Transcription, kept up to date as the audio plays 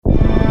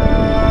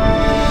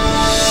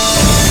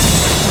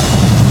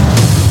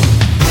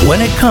When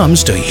it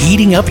comes to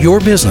heating up your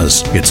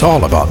business, it's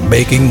all about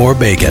making more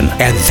bacon,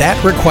 and that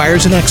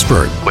requires an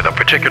expert with a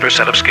particular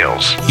set of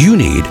skills. You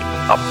need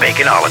a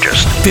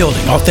baconologist.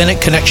 Building authentic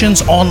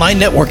connections, online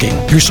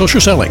networking, your social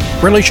selling,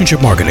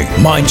 relationship marketing,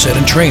 mindset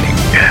and training.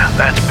 Yeah,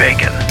 that's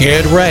bacon.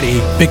 Get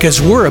ready,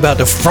 because we're about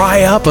to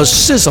fry up a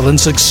sizzling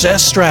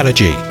success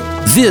strategy.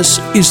 This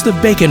is the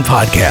Bacon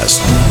Podcast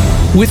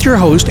with your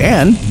host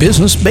and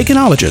business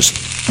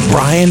baconologist,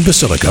 Brian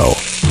Basilico.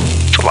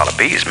 It's a lot of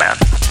bees, man.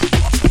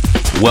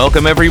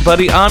 Welcome,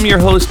 everybody. I'm your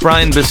host,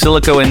 Brian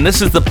Basilico, and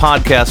this is the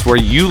podcast where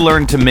you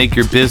learn to make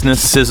your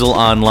business sizzle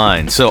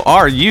online. So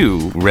are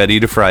you ready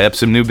to fry up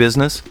some new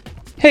business?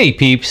 Hey,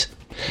 peeps.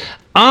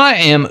 I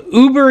am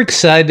uber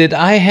excited.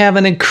 I have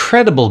an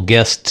incredible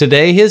guest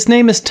today. His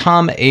name is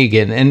Tom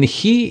Agan, and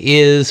he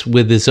is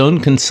with his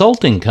own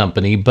consulting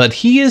company, but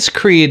he has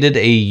created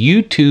a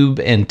YouTube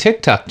and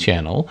TikTok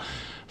channel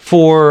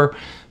for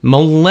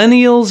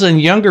millennials and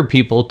younger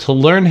people to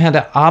learn how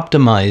to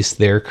optimize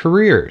their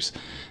careers.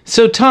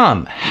 So,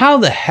 Tom, how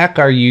the heck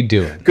are you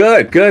doing?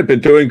 Good.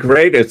 Been doing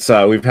great. It's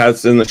we've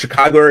had in the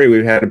Chicago area.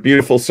 We've had a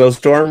beautiful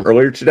snowstorm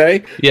earlier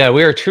today. Yeah,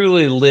 we are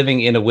truly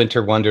living in a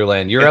winter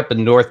wonderland. You're up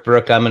in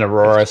Northbrook. I'm in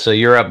Aurora. So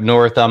you're up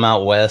north. I'm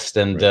out west,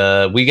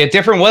 and we get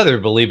different weather,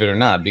 believe it or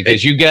not,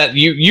 because you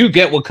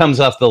get what comes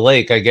off the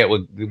lake. I get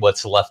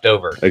what's left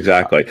over.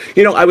 Exactly.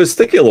 I was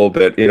thinking a little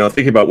bit.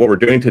 Thinking about what we're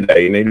doing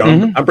today.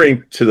 I'm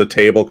bringing to the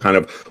table kind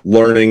of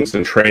learnings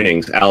and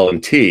trainings,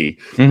 L&T,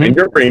 and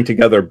you're bringing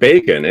together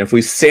bacon. If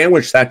we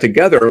sandwich that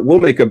together, we'll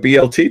make a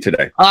BLT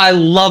today. I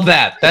love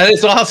that. That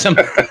is awesome.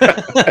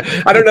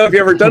 I don't know if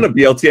you've ever done a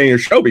BLT on your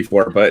show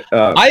before, but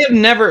I have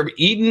never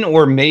eaten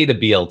or made a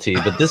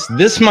BLT, but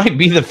this might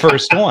be the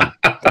first one.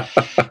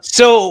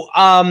 So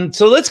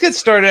let's get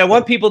started. I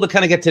want people to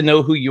kind of get to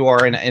know who you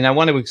are, and I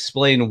want to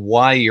explain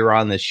why you're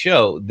on this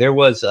show. There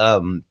was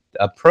a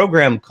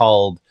program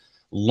called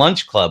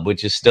Lunch Club,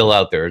 which is still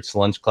out there. It's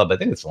Lunch Club. I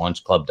think it's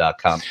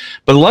lunchclub.com.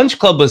 But Lunch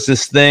Club was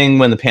this thing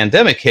when the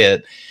pandemic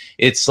hit.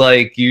 It's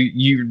like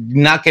you're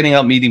not getting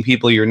out meeting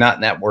people. You're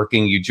not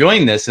networking. You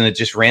join this and it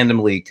just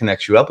randomly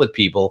connects you up with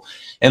people.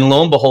 And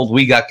lo and behold,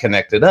 we got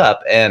connected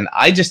up. And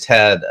I just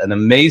had an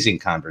amazing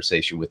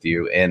conversation with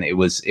you. And it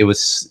was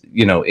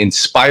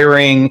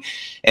inspiring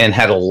and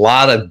had a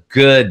lot of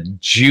good,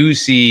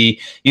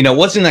 juicy,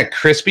 wasn't that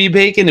crispy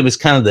bacon? It was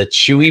kind of the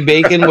chewy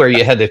bacon where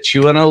you had to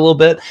chew on it a little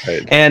bit.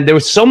 Right. And there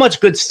was so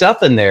much good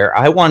stuff in there.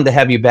 I wanted to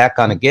have you back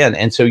on again.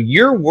 And so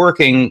you're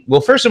working,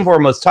 well, first and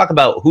foremost, talk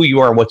about who you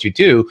are and what you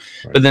do.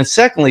 Right. But then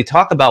secondly,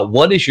 talk about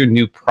what is your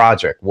new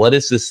project? What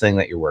is this thing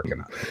that you're working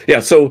on? Yeah,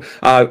 so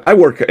I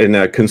work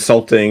in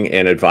consulting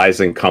and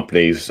advising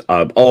companies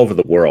all over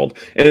the world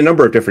in a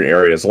number of different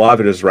areas. A lot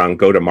of it is around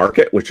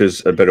go-to-market, which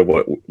is a bit of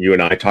what you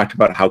and I talked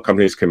about, how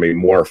companies can be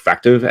more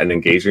effective at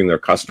engaging their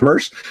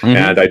customers. Mm-hmm.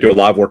 And I do a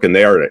lot of work in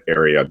their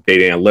area,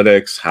 data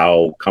analytics,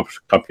 how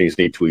companies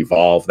need to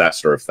evolve, that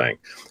sort of thing.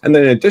 And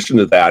then in addition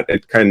to that,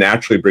 it kind of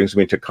naturally brings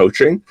me to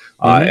coaching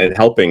and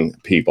helping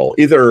people,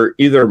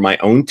 either my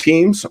own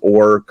teams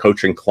or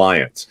coaching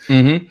clients.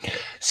 Mm-hmm.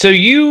 So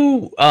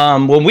you,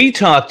 when we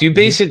talked, you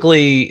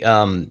basically,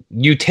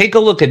 you take a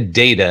look at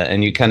data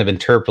and you kind of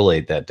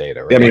interpolate that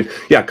data,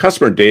 right?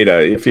 Customer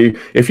data. If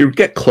you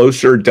get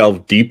closer,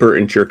 delve deeper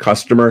into your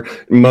customer,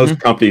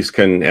 most companies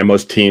can and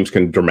most teams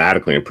can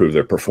dramatically improve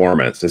their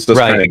performance. It's just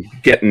kind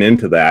of getting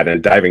into that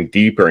and diving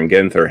deeper and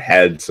getting into their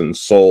heads and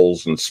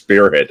souls and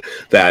spirit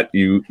that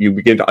you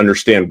begin to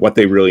understand what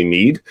they really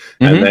need,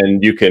 and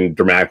then you can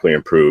dramatically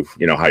improve,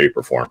 how you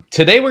perform.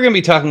 Today we're going to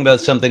be talking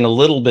about something a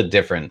little bit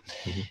different,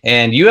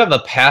 and you have a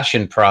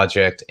passion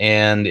project,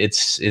 and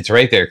it's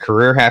right there,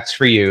 Career Hacks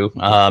for You. You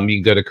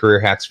can go to Career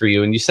Hacks for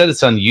You, and you said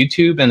it's on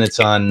YouTube and it's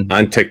on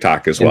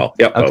TikTok as well.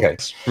 Yep. Okay.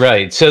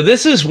 Right. So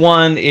this is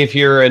one, if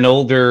you're an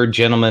older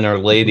gentleman or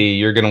lady,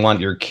 you're going to want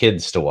your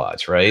kids to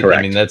watch, right? Correct.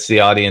 I mean, that's the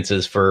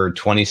audiences for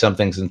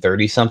 20-somethings and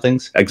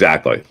 30-somethings.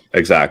 Exactly.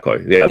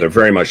 Yeah, they're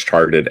very much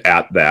targeted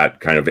at that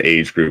kind of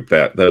age group,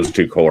 that those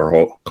two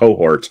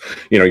cohorts,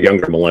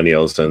 younger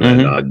millennials and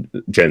then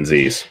Gen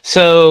Zs.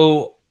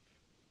 So,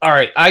 all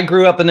right, I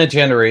grew up in a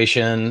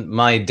generation.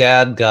 My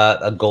dad got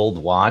a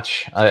gold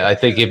watch. I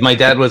think if my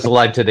dad was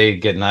alive today,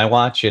 he'd get an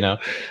iWatch,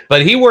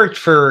 But he worked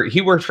for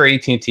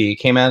AT&T.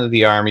 Came out of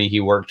the Army.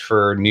 He worked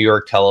for New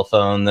York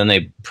Telephone. Then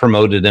they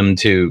promoted him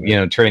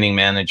to training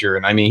manager.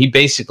 And I mean, he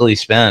basically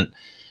spent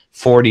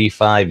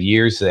 45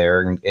 years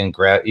there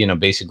and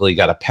basically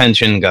got a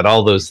pension, got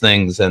all those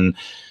things. And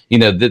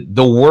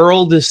the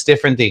world is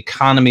different. The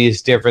economy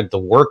is different. The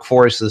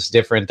workforce is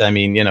different. I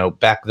mean,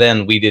 back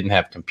then we didn't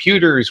have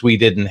computers. We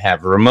didn't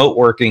have remote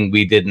working.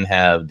 We didn't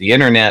have the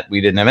internet.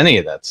 We didn't have any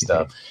of that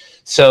stuff.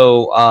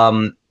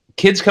 So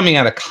kids coming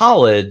out of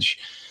college,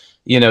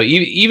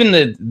 even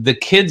the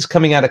kids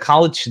coming out of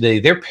college today,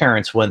 their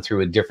parents went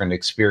through a different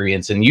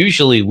experience. And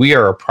usually we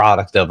are a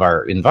product of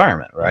our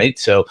environment, right?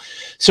 So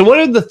what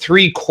are the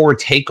three core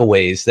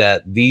takeaways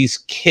that these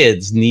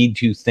kids need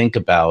to think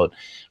about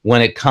when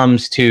it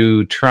comes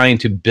to trying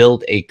to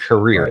build a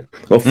career?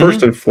 Right. Well,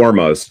 first and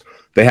foremost,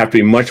 They have to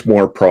be much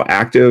more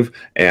proactive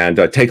and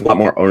take a lot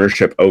more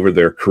ownership over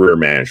their career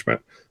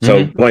management.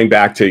 So going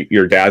back to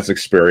your dad's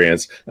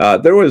experience,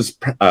 there was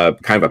kind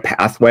of a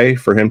pathway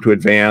for him to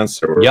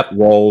advance or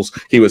roles.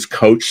 He was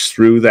coached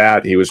through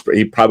that.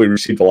 He probably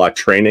received a lot of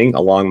training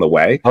along the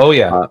way. Oh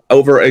yeah,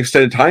 over an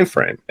extended time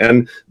frame.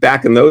 And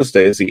back in those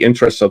days, the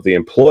interests of the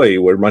employee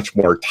were much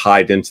more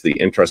tied into the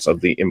interests of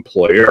the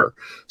employer.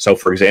 So,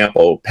 for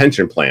example,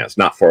 pension plans,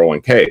 not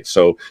 401k.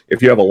 So,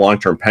 if you have a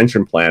long-term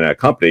pension plan at a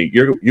company,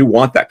 you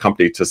want that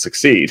company to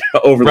succeed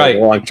over the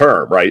long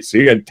term, right? So,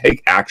 you're going to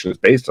take actions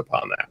based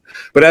upon that.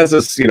 But as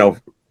this,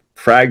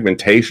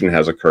 fragmentation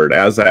has occurred,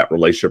 as that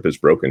relationship is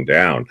broken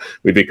down,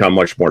 we become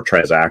much more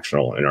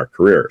transactional in our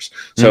careers.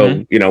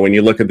 So, when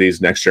you look at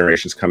these next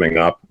generations coming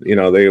up,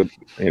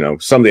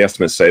 some of the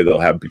estimates say they'll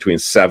have between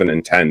 7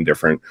 and 10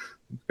 different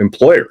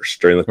employers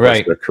during the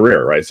course of their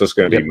career, right? So it's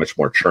going to be much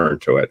more churn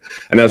to it.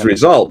 And as a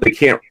result, they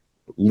can't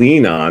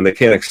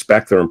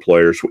expect their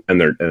employers, and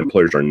their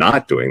employers are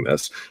not doing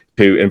this,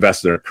 to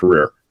invest in their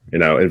career.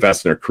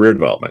 Invest in their career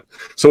development.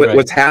 So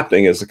what's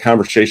happening is the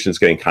conversation is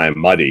getting kind of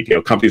muddied.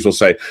 Companies will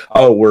say,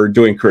 "Oh, we're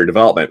doing career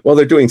development." Well,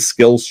 they're doing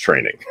skills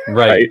training,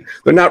 right?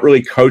 They're not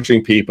really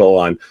coaching people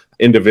on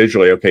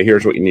individually. Okay,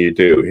 here's what you need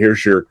to do.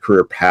 Here's your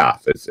career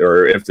path.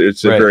 If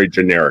it's a very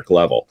generic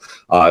level,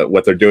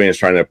 what they're doing is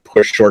trying to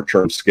push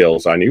short-term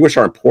skills on you, which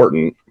are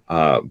important.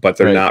 But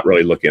they're not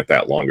really looking at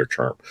that longer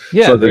term.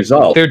 Yeah, so the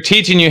result, they're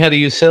teaching you how to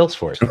use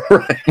Salesforce.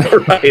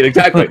 right,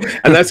 exactly.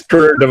 And that's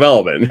career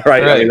development,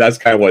 right? I mean, that's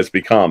kind of what it's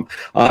become.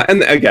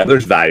 And again,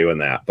 there's value in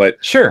that.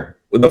 But sure,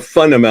 the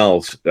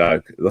fundamental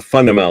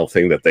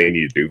thing that they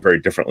need to do very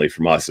differently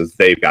from us is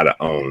they've got to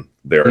own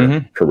their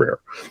career.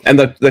 And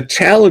the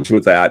challenge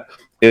with that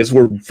is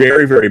we're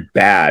very, very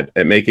bad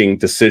at making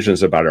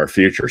decisions about our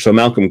future. So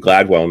Malcolm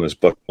Gladwell in his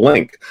book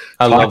Blink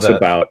talks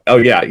about,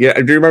 do you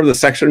remember the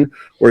section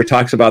where he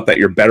talks about that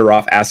you're better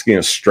off asking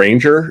a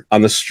stranger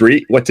on the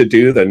street what to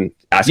do than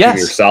asking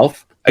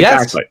yourself?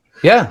 Exactly.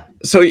 Yeah.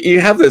 So you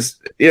have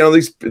this,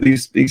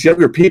 these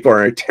younger people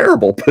are in a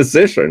terrible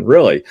position,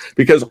 really,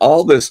 because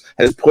all this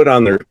has put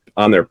on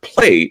their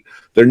plate.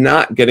 They're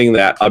not getting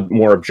that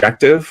more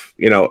objective,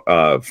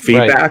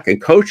 feedback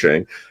and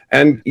coaching.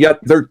 And yet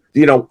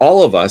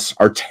all of us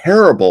are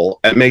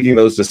terrible at making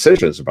those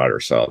decisions about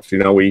ourselves.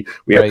 We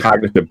have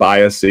cognitive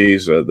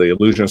biases, the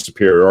illusion of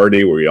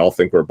superiority, where we all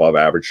think we're above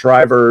average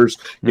drivers.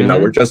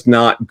 We're just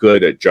not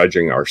good at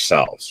judging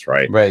ourselves.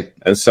 Right.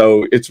 And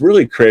so it's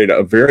really created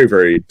a very,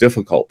 very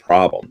difficult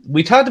problem.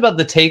 We talked about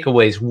the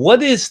takeaways.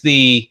 What is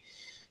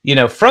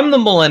from the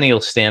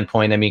millennial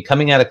standpoint, I mean,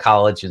 coming out of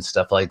college and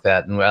stuff like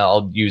that, and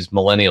I'll use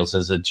millennials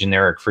as a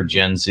generic for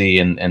Gen Z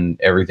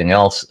and everything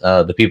else,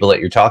 the people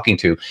that you're talking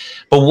to.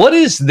 But what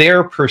is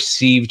their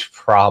perceived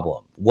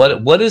problem?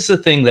 What is the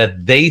thing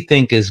that they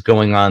think is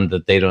going on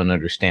that they don't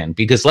understand?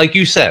 Because like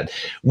you said,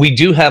 we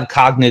do have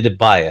cognitive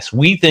bias.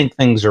 We think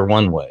things are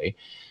one way,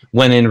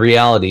 when in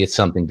reality, it's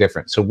something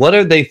different. So what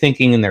are they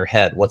thinking in their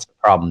head? What's the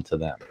problem to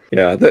them?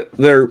 Yeah,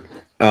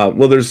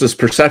 there's this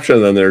perception,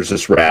 and then there's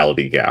this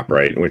reality gap,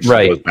 right? Which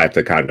goes back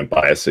to cognitive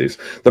biases.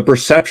 The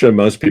perception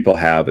most people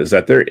have is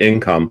that their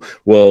income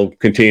will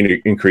continue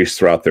to increase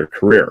throughout their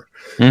career.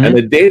 And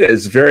the data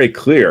is very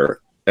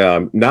clear,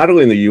 not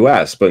only in the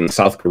US, but in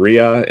South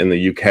Korea, in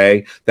the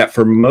UK, that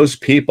for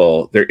most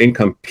people, their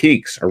income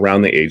peaks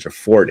around the age of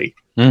 40.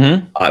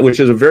 Which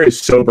is a very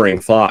sobering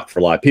thought for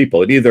a lot of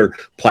people. It either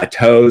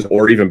plateaus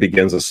or even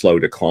begins a slow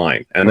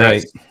decline. And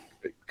that's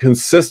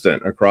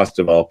consistent across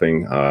developed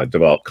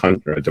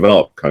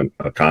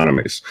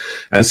economies.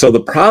 And so the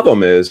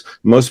problem is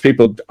most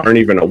people aren't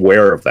even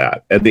aware of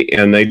that. And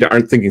they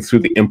aren't thinking through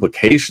the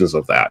implications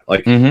of that.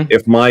 Like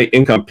if my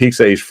income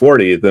peaks at age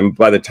 40, then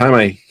by the time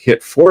I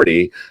hit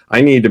 40,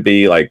 I need to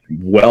be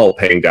well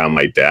paying down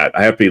my debt.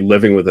 I have to be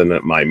living within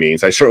my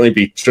means. I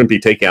certainly shouldn't be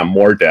taking on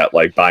more debt,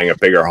 like buying a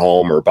bigger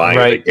home or buying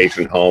a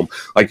vacation home.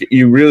 Like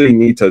you really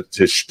need to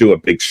do a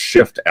big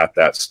shift at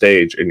that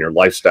stage in your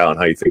lifestyle and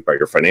how you think about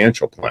your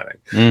financial planning.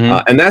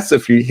 And that's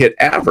if you hit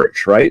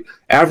average, right?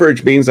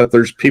 Average means that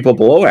there's people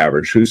below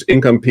average whose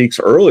income peaks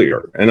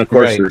earlier. And of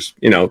course, there's,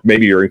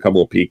 maybe your income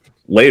will peak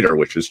later,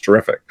 which is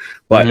terrific.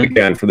 But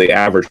again, for the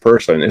average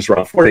person, it's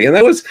around 40. And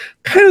that was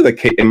kind of the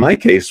case, in my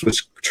case,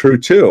 was true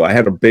too. I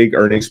had a big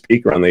earnings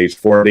peak around the age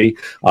 40,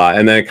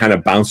 and then it kind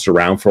of bounced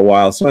around for a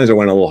while. Sometimes I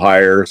went a little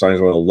higher, sometimes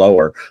I went a little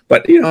lower.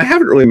 But, I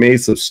haven't really made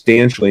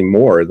substantially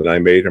more than I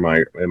made in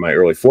my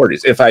early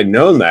 40s. If I'd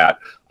known that,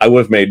 I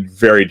would have made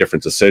very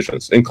different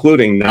decisions,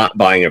 including not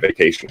buying a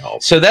vacation home.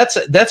 So that's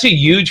a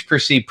huge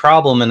perceived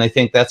problem. And I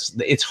think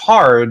it's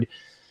hard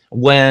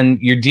when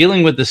you're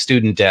dealing with the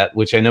student debt,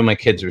 which I know my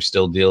kids are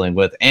still dealing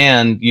with,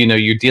 and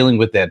you're dealing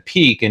with that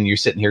peak, and you're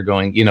sitting here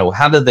going,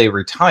 how do they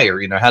retire?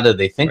 How do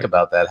they think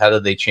about that? How do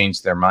they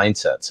change their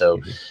mindset?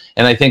 So,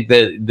 and I think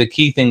that the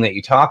key thing that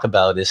you talk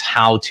about is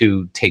how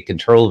to take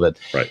control of it.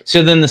 Right.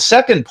 So then the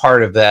second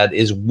part of that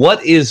is,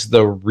 what is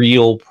the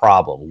real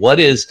problem? What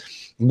is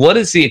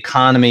the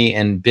economy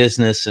and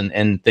business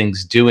and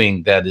things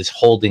doing that is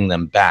holding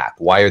them back?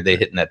 Why are they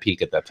hitting that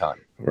peak at that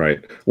time? Right.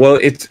 Well,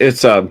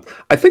 it's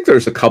I think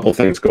there's a couple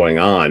things going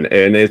on,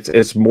 and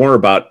it's more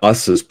about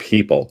us as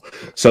people.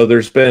 So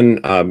there's been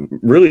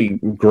really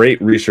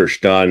great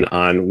research done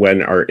on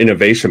when our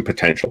innovation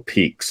potential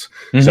peaks.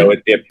 Mm-hmm. So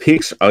it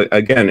peaks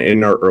again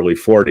in our early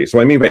 40s.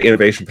 What I mean by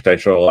innovation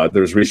potential,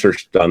 there's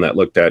research done that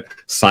looked at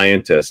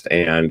scientists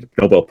and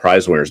Nobel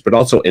Prize winners, but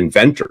also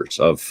inventors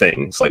of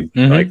things like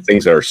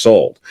things that are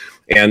sold,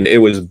 and it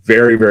was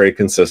very, very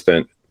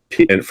consistent.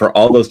 And for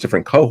all those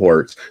different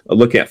cohorts,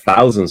 looking at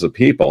thousands of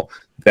people,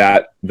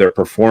 that their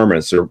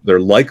performance or their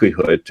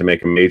likelihood to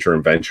make a major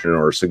invention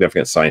or a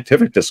significant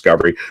scientific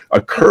discovery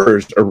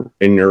occurs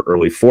in your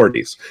early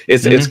 40s.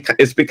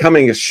 It's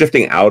becoming, it's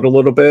shifting out a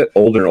little bit,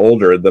 older and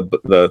older.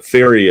 The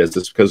theory is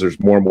it's because there's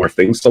more and more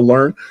things to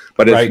learn,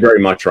 but it's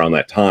very much around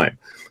that time.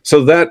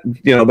 So that,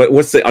 but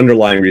what's the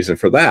underlying reason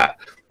for that?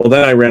 Well,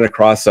 then I ran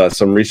across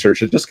some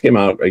research that just came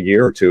out a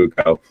year or two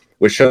ago,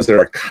 which shows that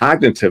our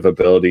cognitive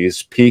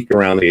abilities peak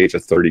around the age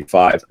of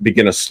 35,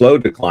 begin a slow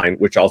decline,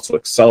 which also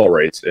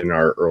accelerates in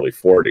our early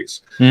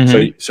 40s.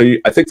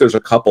 I think there's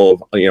a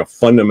couple of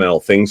fundamental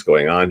things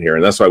going on here,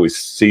 and that's why we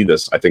see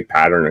this, I think,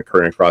 pattern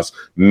occurring across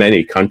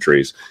many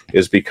countries,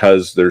 is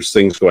because there's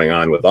things going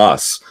on with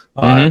us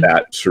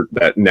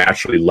that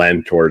naturally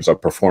lend towards a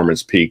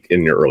performance peak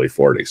in your early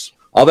 40s.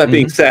 All that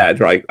being said,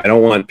 right, I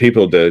don't want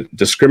people to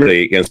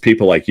discriminate against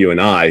people like you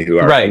and I who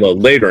are a little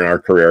later in our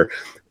career.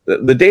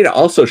 The data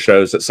also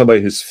shows that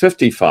somebody who's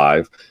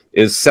 55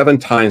 is 7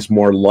 times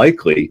more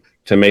likely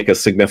to make a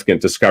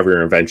significant discovery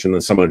or invention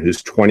than someone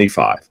who's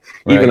 25.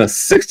 Even a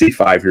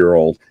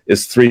 65-year-old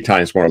is 3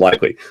 times more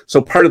likely.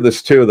 So part of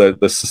this too,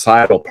 the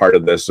societal part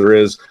of this, there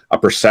is a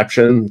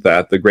perception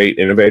that the great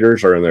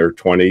innovators are in their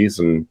 20s,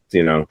 and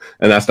and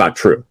that's not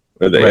true.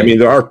 I mean,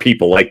 there are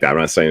people like that. I'm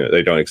not saying that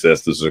they don't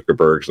exist, the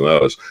Zuckerbergs and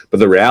those, but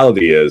the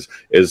reality is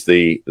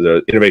the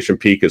innovation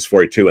peak is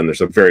 42, and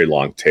there's a very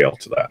long tail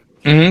to that.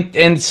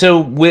 And so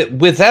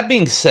with that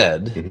being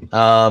said,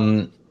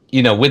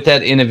 with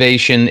that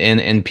innovation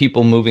and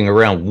people moving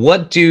around,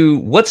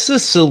 what's the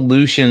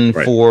solution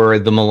for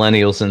the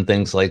millennials and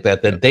things like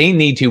that they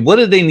need to, what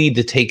do they need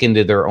to take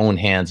into their own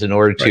hands in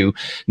order to,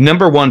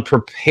 number one,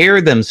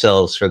 prepare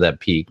themselves for that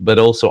peak, but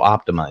also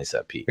optimize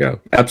that peak? Yeah,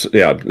 absolutely.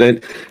 Yeah.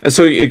 And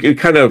so you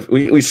kind of,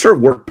 we sort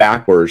of work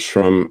backwards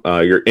from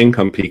your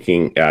income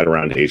peaking at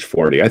around age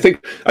 40. I think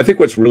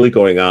what's really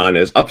going on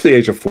is up to the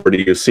age of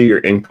 40, you see your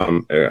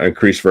income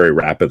increase very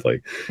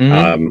rapidly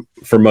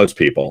for most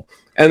people.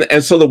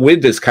 And so the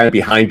wind is kind of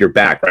behind your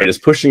back, right? It's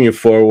pushing you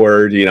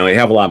forward. You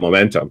have a lot of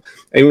momentum.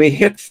 And when you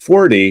hit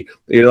 40,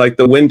 you're like,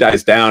 the wind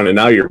dies down and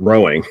now you're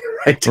rowing,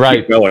 right?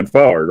 Keep going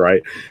forward,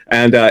 right?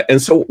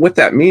 And so what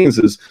that means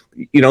is,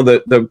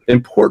 the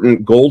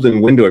important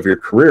golden window of your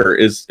career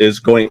is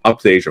going up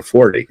to the age of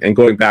 40. And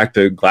going back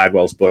to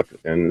Gladwell's book,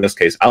 in this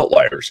case,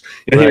 Outliers,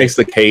 he makes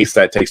the case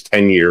that it takes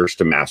 10 years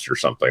to master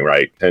something,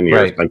 right? 10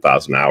 years,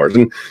 10,000 hours.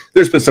 And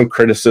there's been some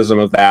criticism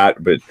of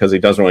that, but because he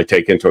doesn't really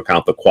take into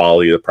account the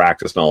quality of the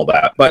practice and all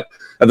that. But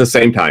at the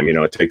same time,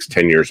 it takes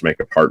 10 years to make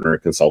a partner in a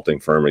consulting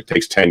firm. It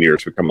takes 10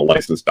 years to become a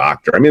licensed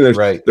doctor. I mean,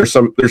 there's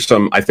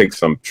some, I think,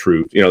 some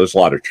truth, there's a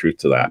lot of truth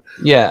to that.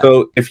 Yeah.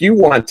 So if you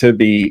want to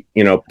be,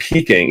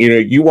 peaking,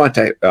 you want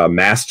to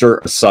master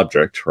a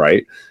subject,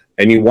 right?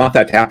 And you want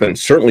that to happen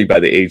certainly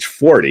by the age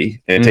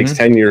 40, and it takes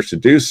 10 years to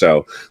do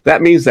so.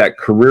 That means that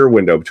career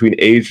window between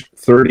age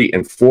 30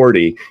 and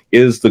 40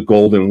 is the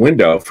golden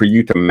window for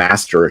you to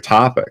master a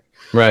topic.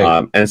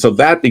 Right. And so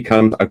that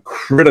becomes a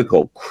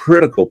critical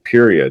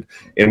period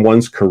in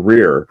one's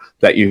career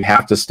that you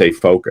have to stay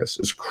focused.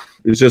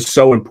 It's just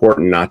so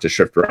important not to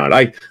shift around.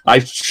 I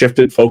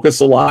shifted focus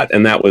a lot,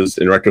 and that was,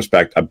 in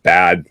retrospect, a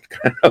bad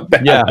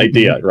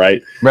idea,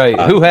 right? Right.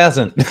 Who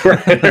hasn't?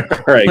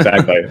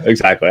 Right.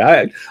 Exactly.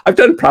 I've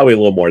done probably a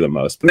little more than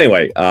most. But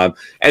anyway, and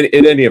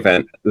in any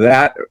event,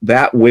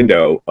 that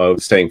window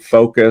of staying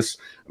focused,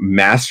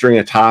 mastering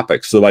a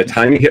topic, so by the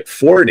time you hit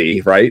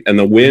 40, right, and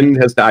the wind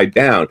has died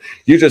down,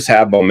 you just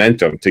have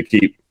momentum to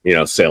keep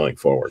sailing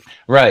forward.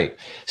 Right.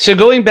 So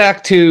going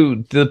back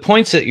to the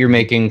points that you're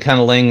making, kind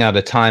of laying out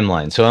a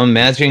timeline. So I'm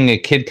imagining a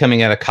kid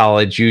coming out of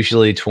college,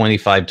 usually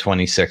 25,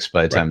 26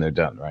 by the time they're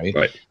done, right?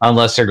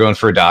 Unless they're going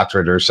for a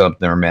doctorate or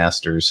something, or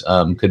master's,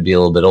 could be a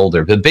little bit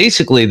older. But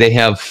basically they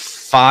have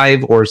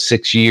 5 or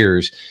 6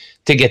 years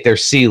to get their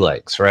sea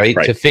legs, right?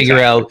 To figure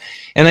out.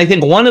 And I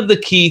think one of the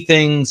key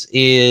things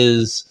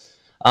is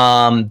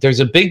there's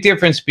a big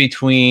difference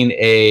between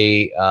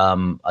a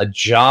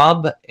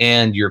job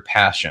and your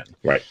passion.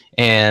 Right.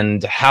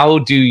 And how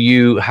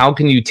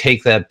can you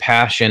take that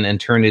passion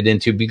and turn it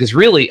into, because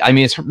really, I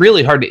mean, it's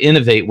really hard to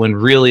innovate when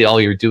really all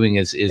you're doing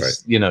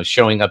is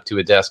showing up to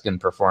a desk and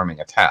performing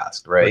a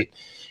task, right?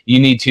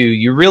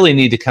 You really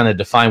need to kind of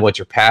define what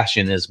your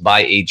passion is by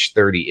age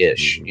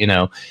 30-ish,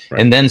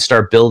 and then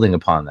start building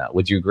upon that.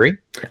 Would you agree?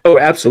 Oh,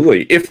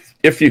 absolutely.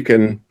 If you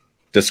can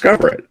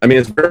discover it. I mean,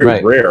 it's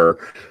very rare,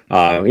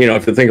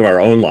 if you think of our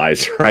own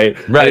lives, right?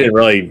 I didn't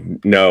really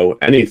know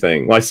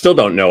anything. Well, I still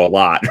don't know a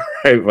lot,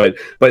 right?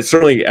 But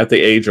certainly at the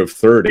age of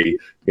 30,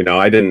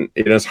 I didn't,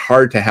 it's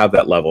hard to have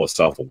that level of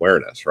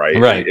self-awareness, right?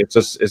 Right. It's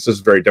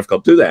just very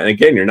difficult to do that. And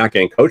again, you're not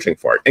getting coaching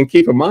for it. And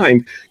keep in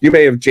mind, you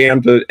may have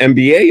jammed an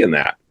MBA in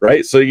that,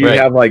 right? So you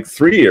have like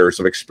 3 years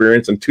of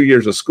experience and 2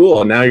 years of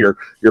school, and now you're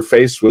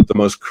faced with the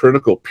most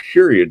critical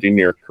period in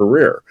your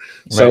career.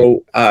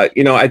 So,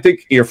 I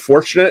think you're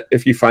fortunate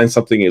if you find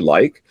something you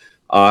like.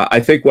 I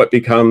think what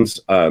becomes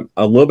a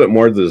little bit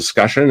more of the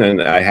discussion, and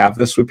I have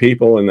this with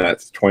people in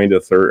that 20 to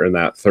 30, in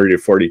that 30 to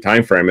 40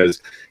 time frame, is,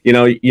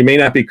 you may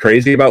not be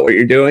crazy about what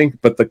you're doing,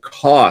 but the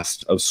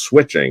cost of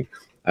switching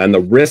and the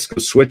risk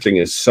of switching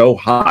is so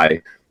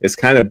high.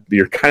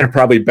 You're kind of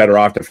probably better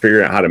off to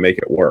figure out how to make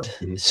it work.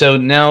 So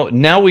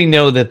now we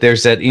know that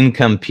there's that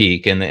income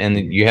peak,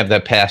 and you have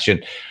that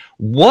passion.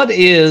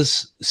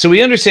 So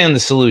we understand the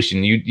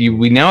solution.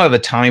 We now have a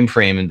time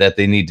frame that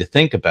they need to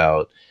think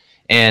about.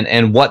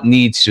 And what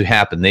needs to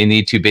happen. They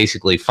need to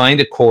basically find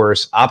a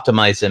course,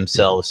 optimize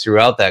themselves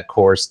throughout that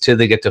course till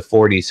they get to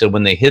 40. So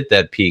when they hit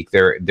that peak,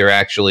 they're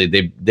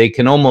actually, they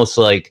can almost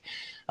like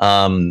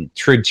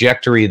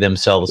trajectory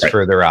themselves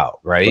further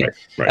out, right?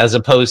 As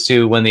opposed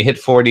to when they hit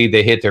 40,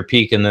 they hit their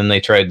peak and then they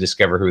try to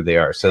discover who they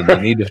are. So they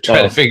need to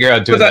try to figure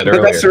out doing that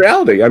earlier. But that's the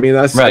reality. I mean,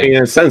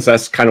 in a sense,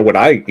 that's kind of what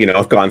I've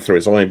gone through.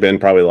 It's only been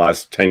probably the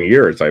last 10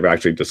 years. I've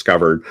actually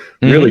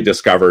really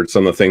discovered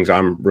some of the things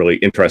I'm really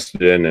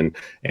interested in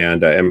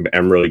and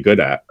am really good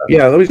at.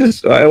 Yeah,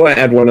 I want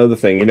to add one other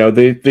thing.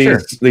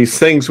 These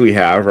things we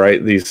have,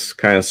 right? These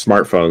kind of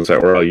smartphones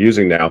that we're all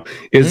using now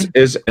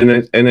is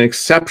an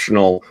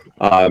exceptional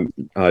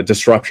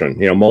disruption.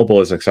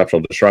 Mobile is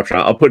exceptional disruption.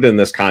 I'll put it in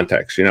this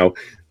context.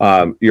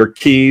 Your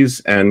keys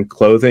and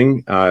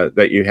clothing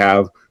that you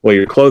have. Well,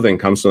 your clothing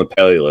comes from the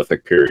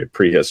Paleolithic period,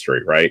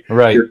 prehistory, right?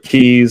 Right. Your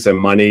keys and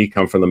money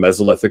come from the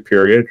Mesolithic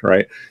period,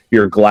 right?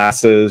 Your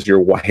glasses, your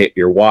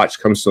watch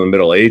comes from the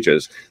Middle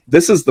Ages.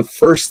 This is the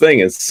first thing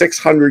in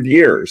 600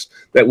 years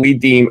that we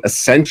deem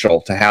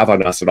essential to have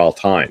on us at all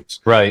times.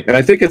 Right. And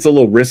I think it's a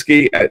little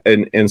risky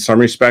in some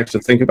respects to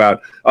think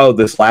about,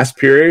 this last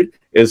period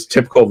is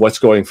typical of what's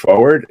going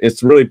forward.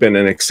 It's really been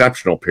an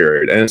exceptional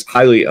period, and it's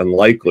highly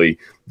unlikely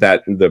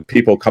that the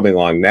people coming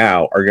along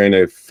now are going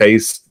to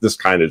face this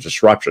kind of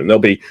disruption. They'll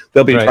be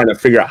trying to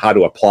figure out how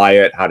to apply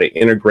it, how to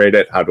integrate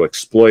it, how to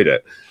exploit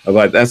it.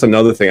 But that's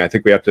another thing I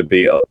think we have to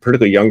be,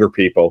 particularly younger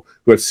people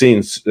who have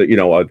seen,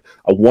 a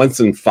once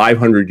in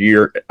 500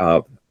 year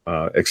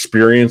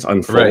experience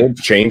unfold,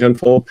 change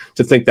unfold,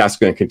 to think that's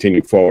going to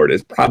continue forward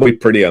is probably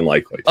pretty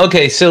unlikely.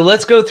 Okay, so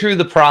let's go through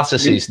the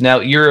processes. Now,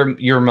 you're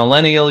a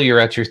millennial, you're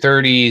at your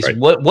 30s. Right.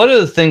 What are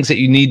the things that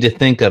you need to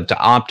think of to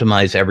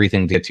optimize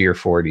everything to get to your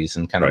 40s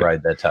and kind of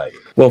ride that tide?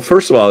 Well,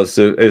 first of all, is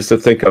to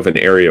think of an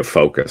area of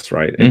focus,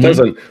 right? It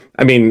doesn't,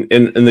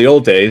 in the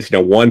old days,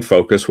 one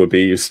focus would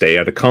be you stay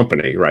at a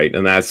company, right?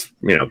 And that's,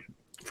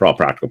 for all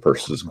practical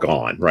purposes,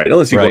 gone, right?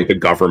 Unless you go to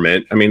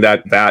government.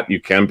 That you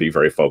can be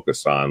very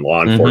focused on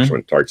law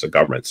enforcement parts of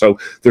government. So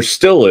there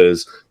still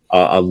is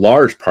a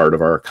large part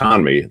of our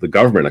economy, the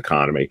government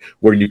economy,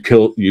 where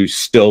you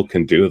still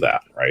can do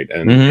that, right?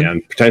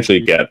 And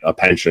potentially get a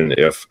pension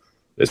if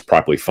it's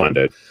properly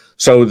funded.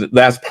 So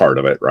that's part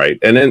of it, right?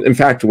 And then, in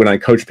fact, when I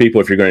coach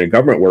people, if you're going to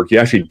government work, you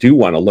actually do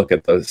want to look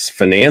at the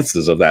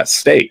finances of that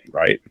state,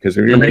 right? Because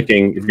if you're going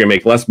to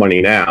make less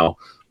money now,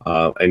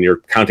 and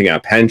you're counting on a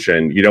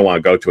pension, you don't want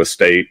to go to a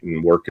state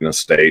and work in a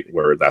state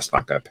where that's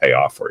not going to pay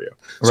off for you.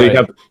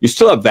 So you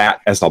still have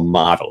that as a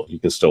model you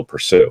can still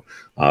pursue,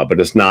 but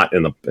it's not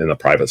in the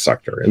private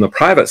sector. In the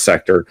private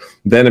sector,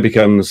 then it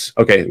becomes,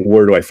 okay,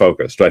 where do I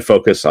focus? Do I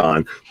focus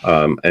on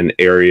an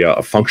area,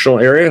 a functional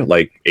area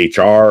like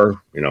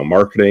HR,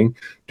 marketing?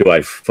 Do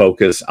I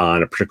focus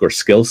on a particular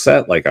skill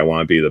set? Like I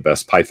want to be the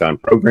best Python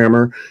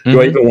programmer.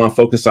 Do I even want to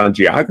focus on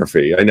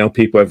geography? I know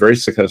people have very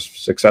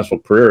successful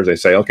careers. They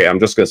say, okay, I'm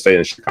just going to stay in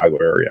the Chicago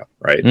area,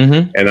 right?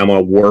 And I'm going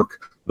to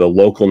work the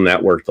local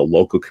network, the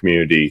local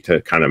community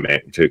to kind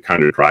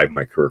of drive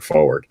my career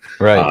forward.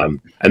 Right.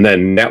 And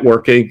then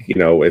networking,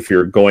 if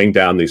you're going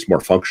down these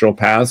more functional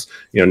paths,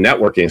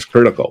 networking is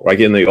critical. Like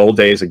in the old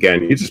days,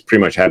 again, you just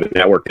pretty much had to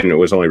network, and it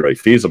was only really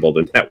feasible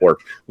to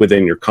network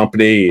within your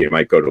company. You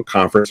might go to a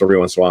conference every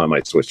once in a while. I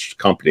might switch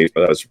companies,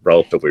 but that was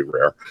relatively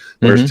rare.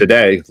 Whereas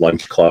today,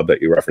 Lunch Club that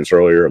you referenced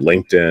earlier,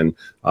 LinkedIn,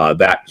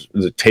 that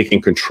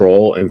taking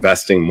control,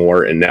 investing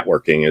more in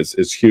networking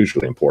is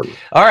hugely important.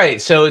 All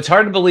right. So it's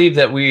hard to believe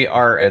that we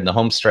are in the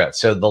home stretch.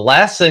 So the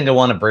last thing I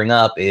want to bring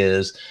up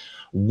is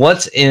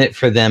what's in it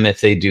for them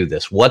if they do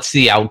this? What's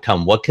the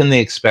outcome? What can they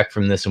expect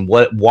from this? And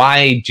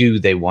why do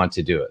they want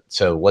to do it?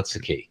 So what's the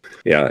key?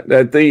 Yeah,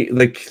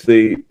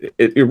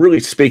 you're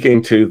really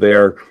speaking to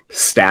their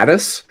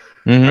status.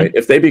 Right?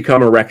 If they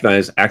become a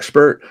recognized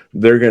expert,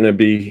 they're going to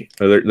be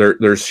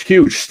there's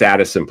huge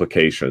status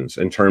implications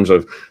in terms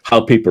of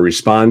how people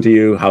respond to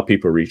you, how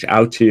people reach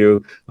out to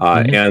you,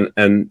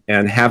 and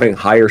having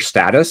higher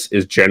status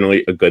is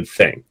generally a good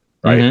thing.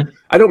 right? Mm-hmm.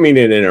 I don't mean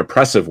it in an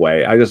oppressive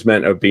way. I just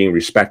meant of being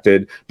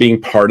respected,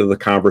 being part of the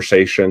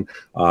conversation.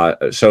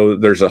 So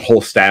there's a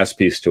whole status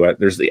piece to it.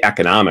 There's the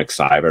economic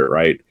side of it,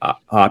 right?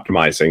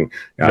 Optimizing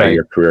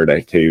your career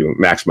to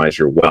maximize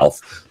your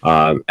wealth.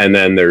 And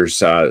then there's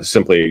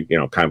simply,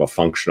 kind of a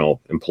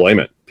functional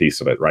employment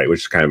piece of it, right?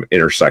 Which kind of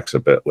intersects a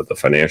bit with the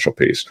financial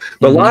piece.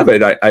 But a lot of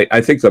it,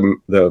 I think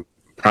the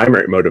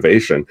primary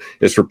motivation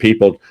is for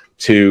people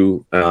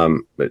to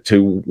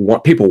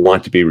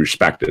want to be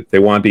respected. They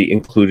want to be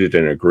included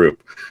in a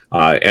group.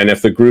 And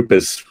if the group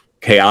is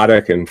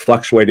chaotic and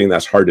fluctuating,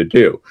 that's hard to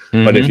do.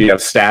 But if you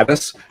have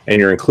status and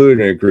you're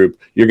included in a group,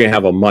 you're going to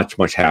have a much,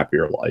 much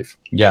happier life.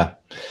 Yeah.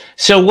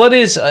 So what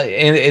is,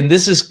 and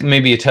this is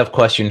maybe a tough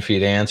question for you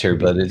to answer,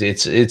 but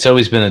it's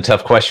always been a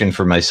tough question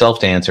for myself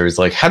to answer, is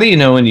like, how do you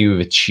know when you've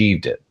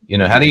achieved it?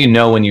 How do you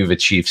know when you've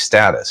achieved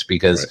status?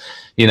 Because,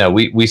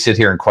 we sit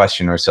here and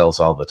question ourselves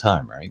all the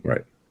time, right?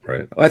 Right.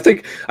 I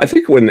think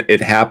when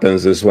it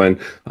happens is when,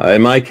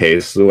 in my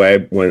case, the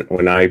way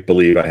when I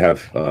believe I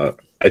have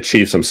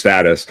achieved some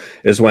status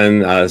is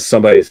when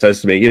somebody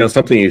says to me,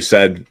 something you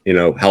said,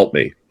 helped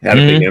me, had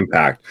a big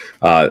impact.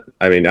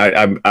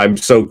 I'm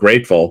so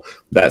grateful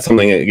that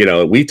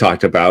something we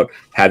talked about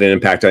had an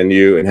impact on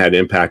you and had an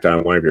impact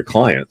on one of your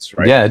clients,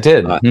 right? Yeah, it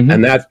did.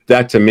 And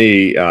that to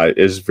me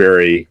is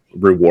very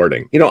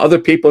rewarding. Other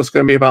people, it's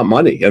going to be about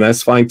money, and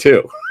that's fine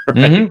too.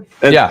 Right?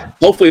 And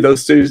hopefully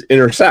those two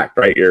intersect,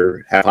 right?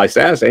 You have high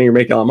status and you're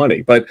making a lot of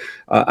money. But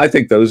I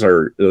think those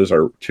are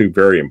two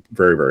very,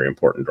 very, very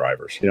important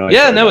drivers.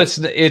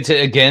 It's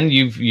again,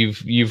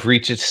 you've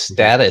reached a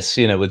status,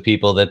 with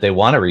people that they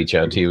want to reach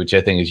out to you, which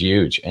I think is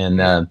huge.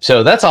 And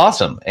so that's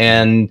awesome.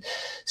 And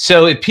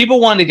so if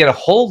people want to get a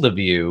hold of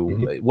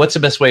you, what's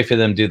the best way for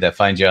them to do that?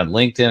 Find you on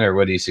LinkedIn, or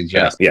what do you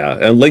suggest? Yeah.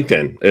 And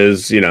LinkedIn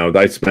is,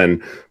 I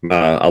spend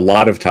a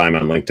lot of time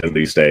on LinkedIn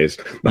these days.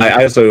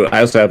 I also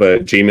have a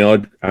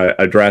Gmail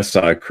address,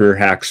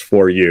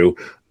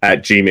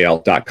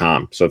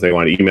 careerhacks4you@gmail.com. So if they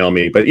want to email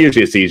me, but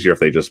usually it's easier if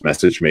they just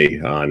message me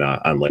on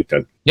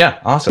LinkedIn. Yeah,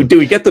 awesome. Do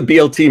we get the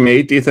BLT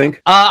made, do you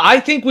think? I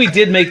think we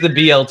did make the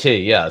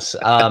BLT, yes.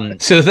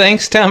 So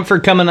thanks, Tom, for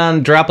coming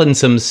on, dropping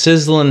some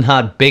sizzling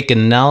hot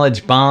bacon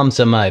knowledge bombs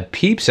on my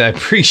peeps. I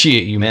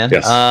appreciate you, man.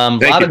 Yes.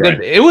 Thank you,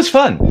 Brian. It was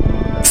fun.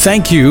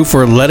 Thank you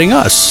for letting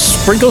us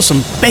sprinkle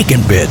some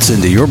bacon bits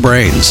into your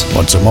brains.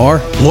 Want some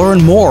more?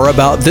 Learn more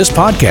about this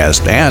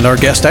podcast and our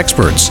guest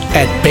experts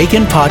at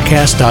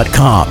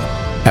baconpodcast.com.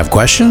 Have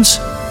questions?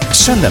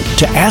 Send them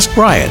to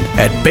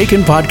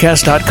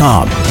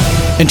askbrian@baconpodcast.com.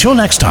 Until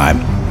next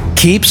time,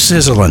 keep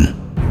sizzling.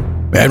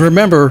 And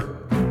remember,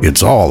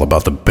 it's all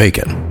about the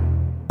bacon.